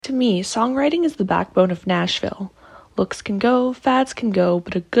To me, songwriting is the backbone of Nashville. Looks can go, fads can go,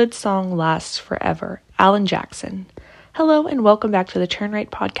 but a good song lasts forever. Alan Jackson. Hello and welcome back to the Turn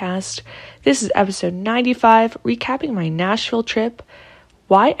Right podcast. This is episode 95, recapping my Nashville trip,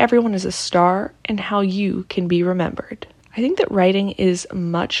 why everyone is a star, and how you can be remembered. I think that writing is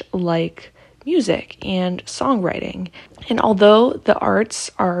much like music and songwriting. And although the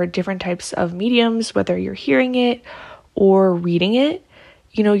arts are different types of mediums, whether you're hearing it or reading it,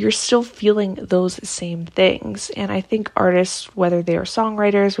 you're still feeling those same things. And I think artists, whether they are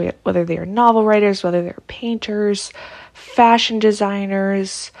songwriters, whether they are novel writers, whether they're painters, fashion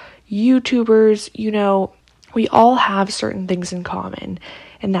designers, YouTubers, we all have certain things in common.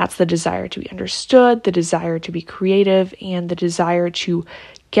 And that's the desire to be understood, the desire to be creative, and the desire to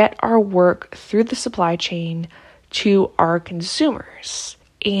get our work through the supply chain to our consumers.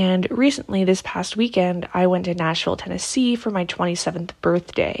 And recently, this past weekend, I went to Nashville, Tennessee for my 27th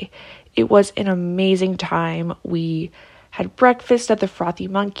birthday. It was an amazing time. We had breakfast at the Frothy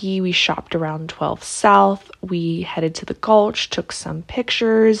Monkey. We shopped around 12 South. We headed to the Gulch, took some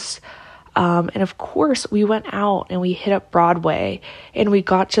pictures. And of course, we went out and we hit up Broadway and we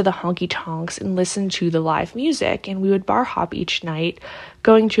got to the honky tonks and listened to the live music. And we would bar hop each night,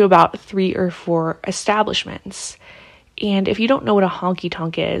 going to about 3 or 4 establishments. And if you don't know what a honky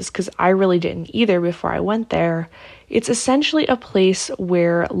tonk is, because I really didn't either before I went there, it's essentially a place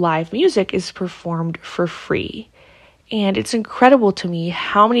where live music is performed for free. And it's incredible to me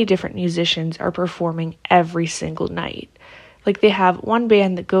how many different musicians are performing every single night. Like they have one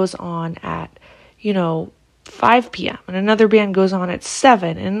band that goes on at, 5 p.m. and another band goes on at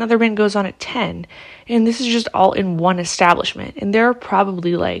 7 and another band goes on at 10. And this is just all in one establishment. And there are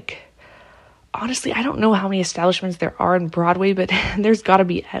probably honestly, I don't know how many establishments there are in Broadway, but there's got to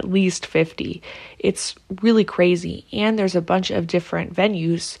be at least 50. It's really crazy. And there's a bunch of different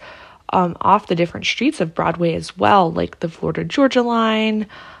venues off the different streets of Broadway as well, like the Florida Georgia line,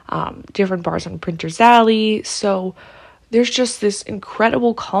 different bars on Printers Alley. So there's just this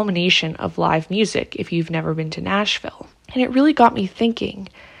incredible culmination of live music if you've never been to Nashville. And it really got me thinking,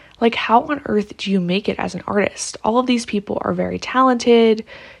 how on earth do you make it as an artist? All of these people are very talented,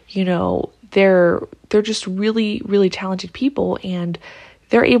 they're just really, really talented people, and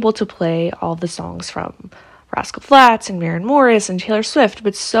they're able to play all the songs from Rascal Flatts and Maren Morris and Taylor Swift,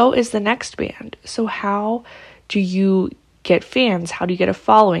 but so is the next band. So how do you get fans? How do you get a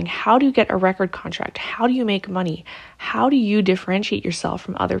following? How do you get a record contract? How do you make money? How do you differentiate yourself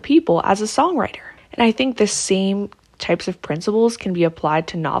from other people as a songwriter? And I think the same types of principles can be applied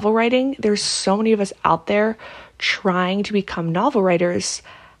to novel writing. There's so many of us out there trying to become novel writers.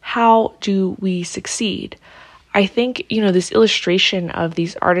 How do we succeed? I think, this illustration of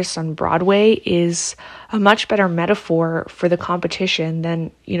these artists on Broadway is a much better metaphor for the competition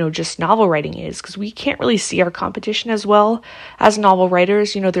than, just novel writing is, because we can't really see our competition as well as novel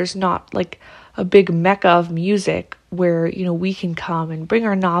writers. There's not a big mecca of music where, we can come and bring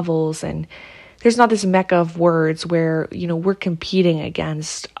our novels, and there's not this mecca of words where, we're competing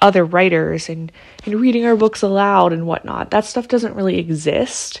against other writers and reading our books aloud and whatnot. That stuff doesn't really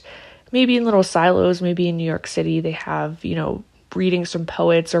exist. Maybe in little silos, maybe in New York City, they have, readings from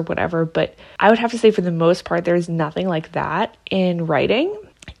poets or whatever. But I would have to say for the most part, there's nothing like that in writing.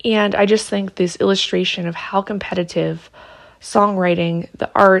 And I just think this illustration of how competitive songwriting, the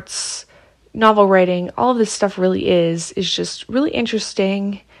arts, novel writing, all of this stuff really is just really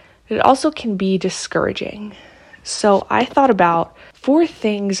interesting. It also can be discouraging. So I thought about 4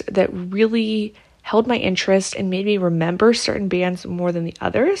 things that really held my interest and made me remember certain bands more than the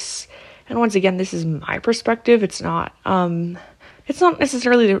others. And once again, this is my perspective. It's not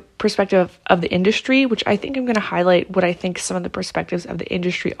necessarily the perspective of the industry, which I think I'm going to highlight what I think some of the perspectives of the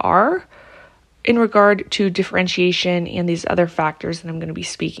industry are in regard to differentiation and these other factors that I'm going to be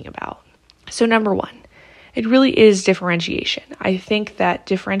speaking about. So number 1, it really is differentiation. I think that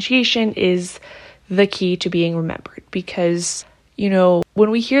differentiation is the key to being remembered because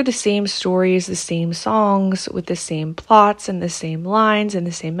when we hear the same stories, the same songs with the same plots and the same lines and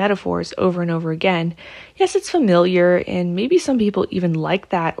the same metaphors over and over again, yes, it's familiar and maybe some people even like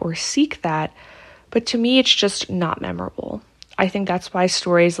that or seek that, but to me, it's just not memorable. I think that's why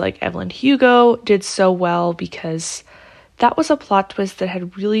stories like Evelyn Hugo did so well because that was a plot twist that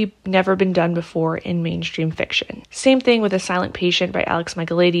had really never been done before in mainstream fiction. Same thing with A Silent Patient by Alex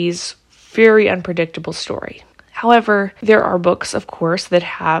Michaelides, very unpredictable story. However, there are books, of course, that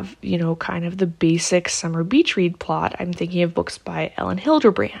have, kind of the basic summer beach read plot. I'm thinking of books by Ellen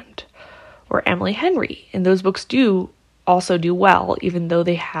Hilderbrand or Emily Henry, and those books do also do well, even though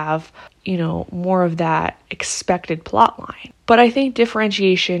they have, more of that expected plot line. But I think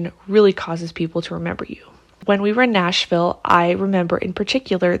differentiation really causes people to remember you. When we were in Nashville, I remember in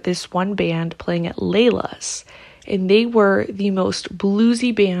particular this one band playing at Layla's, and they were the most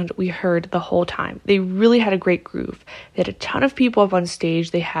bluesy band we heard the whole time. They really had a great groove. They had a ton of people up on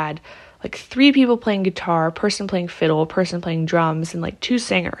stage. They had like 3 people playing guitar, a person playing fiddle, a person playing drums, and like 2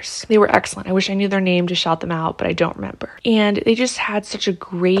 singers. They were excellent. I wish I knew their name to shout them out, but I don't remember. And they just had such a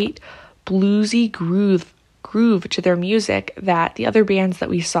great bluesy groove to their music that the other bands that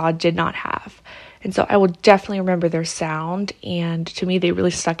we saw did not have. And so I will definitely remember their sound, and to me they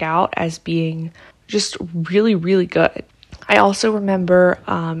really stuck out as being just really, really good. I also remember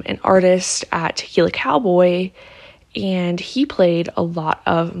an artist at Tequila Cowboy, and he played a lot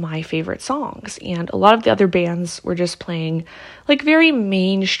of my favorite songs, and a lot of the other bands were just playing like very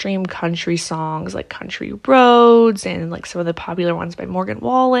mainstream country songs like Country Roads and like some of the popular ones by Morgan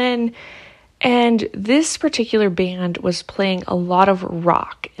Wallen. And this particular band was playing a lot of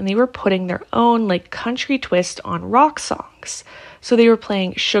rock, and they were putting their own like country twist on rock songs. So they were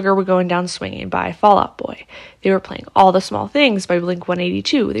playing Sugar We're Going Down Swinging by Fall Out Boy. They were playing All the Small Things by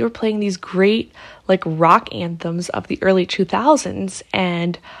Blink-182. They were playing these great like rock anthems of the early 2000s,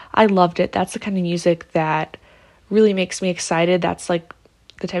 and I loved it. That's the kind of music that really makes me excited. That's like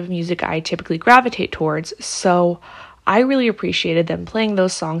the type of music I typically gravitate towards. So I really appreciated them playing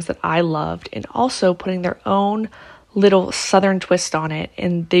those songs that I loved and also putting their own little Southern twist on it,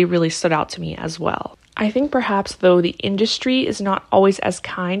 and they really stood out to me as well. I think perhaps, though, the industry is not always as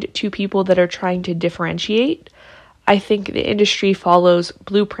kind to people that are trying to differentiate. I think the industry follows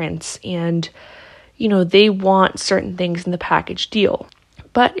blueprints and, they want certain things in the package deal.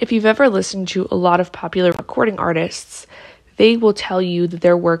 But if you've ever listened to a lot of popular recording artists, they will tell you that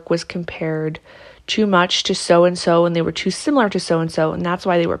their work was compared too much to so-and-so and they were too similar to so-and-so, and that's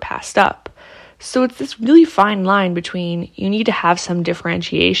why they were passed up. So it's this really fine line between you need to have some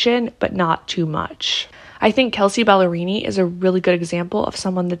differentiation, but not too much. I think Kelsea Ballerini is a really good example of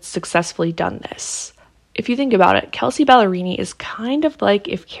someone that's successfully done this. If you think about it, Kelsea Ballerini is kind of like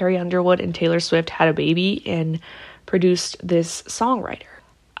if Carrie Underwood and Taylor Swift had a baby and produced this songwriter.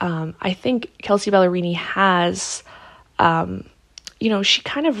 I think Kelsea Ballerini has, she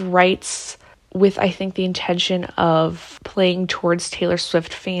kind of writes with, I think, the intention of playing towards Taylor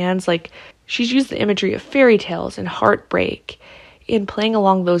Swift fans. Like, she's used the imagery of fairy tales and heartbreak in playing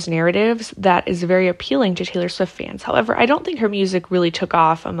along those narratives that is very appealing to Taylor Swift fans. However, I don't think her music really took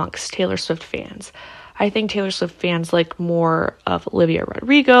off amongst Taylor Swift fans. I think Taylor Swift fans like more of Olivia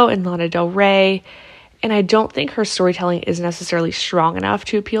Rodrigo and Lana Del Rey, and I don't think her storytelling is necessarily strong enough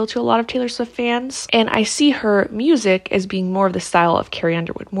to appeal to a lot of Taylor Swift fans. And I see her music as being more of the style of Carrie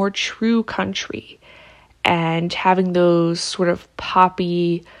Underwood, more true country, and having those sort of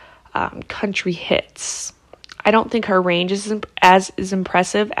poppy country hits. I don't think her range is as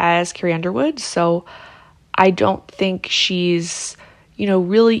impressive as Carrie Underwood, so I don't think she's,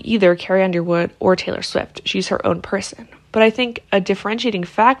 really either Carrie Underwood or Taylor Swift. She's her own person. But I think a differentiating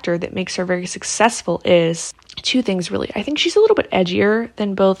factor that makes her very successful is 2 things, really. I think she's a little bit edgier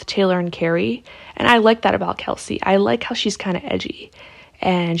than both Taylor and Carrie, and I like that about Kelsea. I like how she's kind of edgy,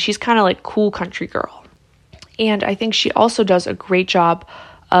 and she's kind of like cool country girl. And I think she also does a great job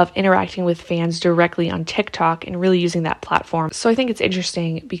of interacting with fans directly on TikTok and really using that platform. So I think it's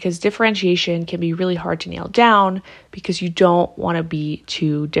interesting because differentiation can be really hard to nail down because you don't want to be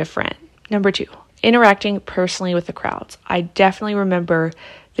too different. Number 2, interacting personally with the crowds. I definitely remember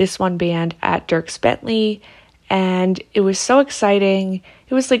this one band at Dierks Bentley, and it was so exciting.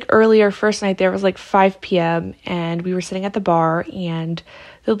 It was like earlier, first night there, it was like 5 p.m. and we were sitting at the bar, and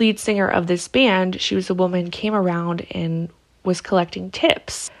the lead singer of this band, she was a woman, came around and was collecting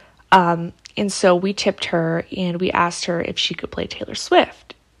tips. And so we tipped her and we asked her if she could play Taylor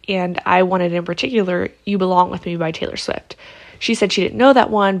Swift. And I wanted in particular, You Belong With Me by Taylor Swift. She said she didn't know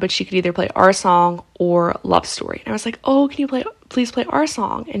that one, but she could either play Our Song or Love Story. And I was like, oh, can you please play Our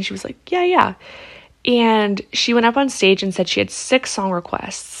Song? And she was like, yeah. And she went up on stage and said she had 6 song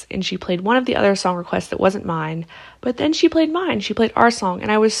requests, and she played one of the other song requests that wasn't mine, but then she played mine. She played Our Song,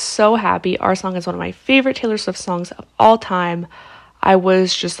 and I was so happy. Our Song is one of my favorite Taylor Swift songs of all time. I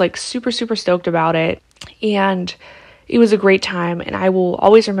was just like super, super stoked about it, and it was a great time, and I will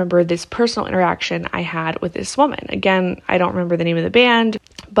always remember this personal interaction I had with this woman. Again, I don't remember the name of the band,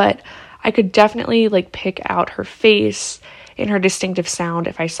 but I could definitely like pick out her face and her distinctive sound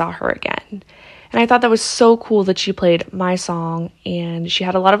if I saw her again. And I thought that was so cool that she played my song, and she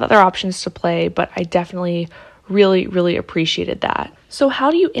had a lot of other options to play, but I definitely really, really appreciated that. So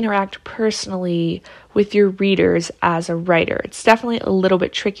how do you interact personally with your readers as a writer? It's definitely a little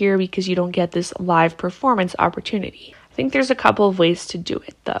bit trickier because you don't get this live performance opportunity. I think there's a couple of ways to do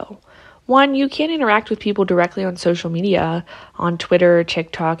it though. One, you can interact with people directly on social media, on Twitter,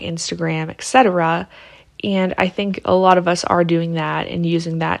 TikTok, Instagram, etc. And I think a lot of us are doing that and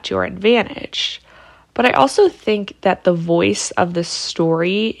using that to our advantage. But I also think that the voice of the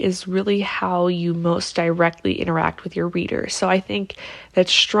story is really how you most directly interact with your readers. So I think that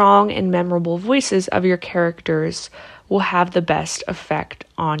strong and memorable voices of your characters will have the best effect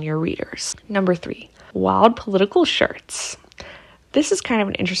on your readers. Number 3, wild political shirts. This is kind of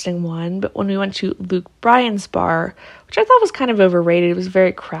an interesting one, but when we went to Luke Bryan's bar, which I thought was kind of overrated, it was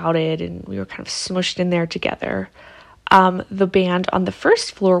very crowded and we were kind of smushed in there together. The band on the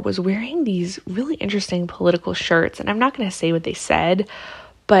first floor was wearing these really interesting political shirts, and I'm not going to say what they said,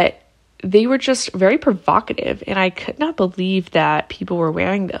 but they were just very provocative, and I could not believe that people were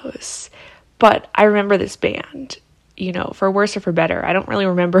wearing those. But I remember this band, for worse or for better. I don't really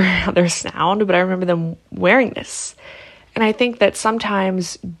remember how they sound, but I remember them wearing this. And I think that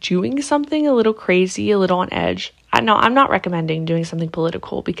sometimes doing something a little crazy, a little on edge, I'm not recommending doing something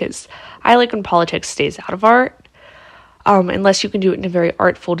political because I like when politics stays out of art. Unless you can do it in a very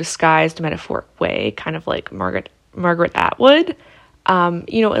artful, disguised, metaphoric way, kind of like Margaret Atwood.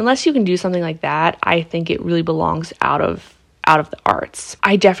 Unless you can do something like that, I think it really belongs out of the arts.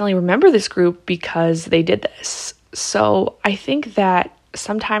 I definitely remember this group because they did this. So I think that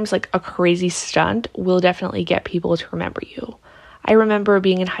sometimes like a crazy stunt will definitely get people to remember you. I remember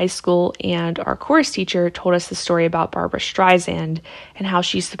being in high school and our chorus teacher told us the story about Barbra Streisand and how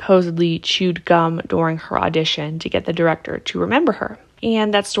she supposedly chewed gum during her audition to get the director to remember her.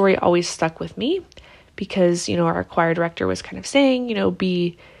 And that story always stuck with me because, our choir director was kind of saying,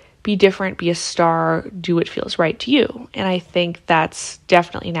 be different, be a star, do what feels right to you. And I think that's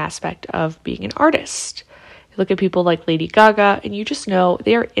definitely an aspect of being an artist. You look at people like Lady Gaga and you just know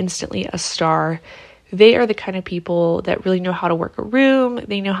they are instantly a star. They are the kind of people that really know how to work a room,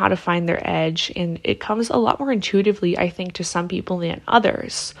 they know how to find their edge, and it comes a lot more intuitively, I think, to some people than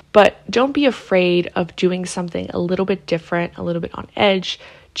others. But don't be afraid of doing something a little bit different, a little bit on edge,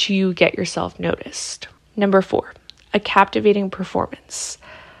 to get yourself noticed. Number 4, a captivating performance.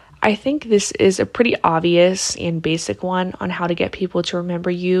 I think this is a pretty obvious and basic one on how to get people to remember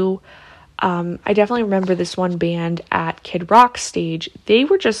you. I definitely remember this one band at Kid Rock stage. They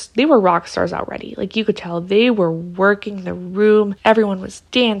were rock stars already. Like you could tell they were working the room. Everyone was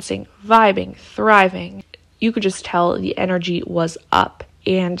dancing, vibing, thriving. You could just tell the energy was up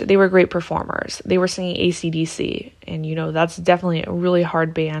and they were great performers. They were singing AC/DC and that's definitely a really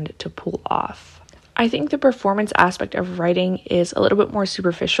hard band to pull off. I think the performance aspect of writing is a little bit more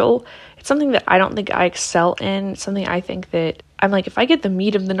superficial. It's something that I don't think I excel in. It's something I think that I'm like, if I get the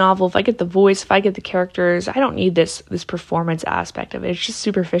meat of the novel, if I get the voice, if I get the characters, I don't need this performance aspect of it. It's just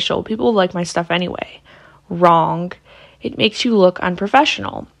superficial. People like my stuff anyway. Wrong. It makes you look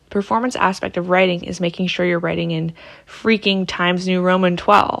unprofessional. Performance aspect of writing is making sure you're writing in freaking Times New Roman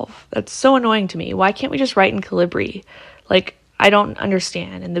 12. That's so annoying to me. Why can't we just write in Calibri? I don't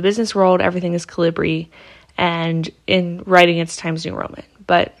understand. In the business world, everything is Calibri, and in writing, it's Times New Roman.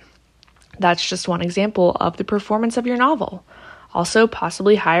 But that's just one example of the performance of your novel. Also,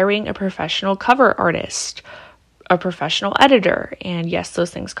 possibly hiring a professional cover artist, a professional editor. And yes,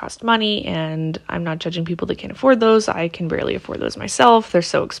 those things cost money, and I'm not judging people that can't afford those. I can barely afford those myself. They're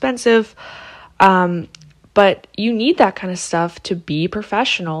so expensive. But you need that kind of stuff to be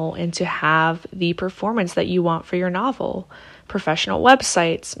professional and to have the performance that you want for your novel. Professional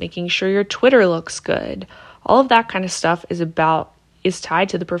websites, making sure your Twitter looks good. All of that kind of stuff is tied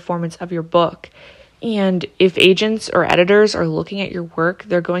to the performance of your book. And if agents or editors are looking at your work,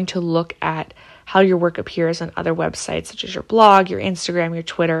 they're going to look at how your work appears on other websites, such as your blog, your Instagram, your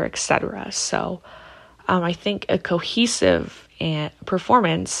Twitter, etc. So I think a cohesive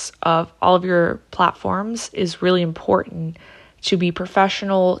performance of all of your platforms is really important to be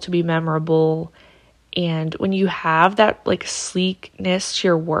professional, to be memorable. And when you have that sleekness to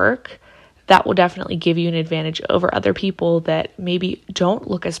your work, that will definitely give you an advantage over other people that maybe don't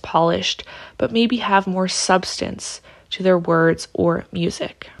look as polished, but maybe have more substance to their words or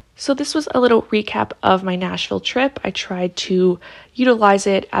music. So this was a little recap of my Nashville trip. I tried to utilize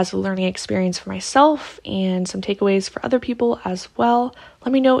it as a learning experience for myself and some takeaways for other people as well.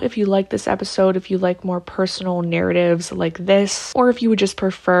 Let me know if you like this episode, if you like more personal narratives like this, or if you would just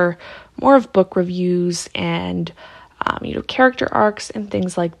prefer more of book reviews and character arcs and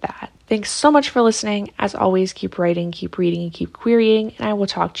things like that. Thanks so much for listening. As always, keep writing, keep reading, and keep querying, and I will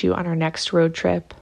talk to you on our next road trip.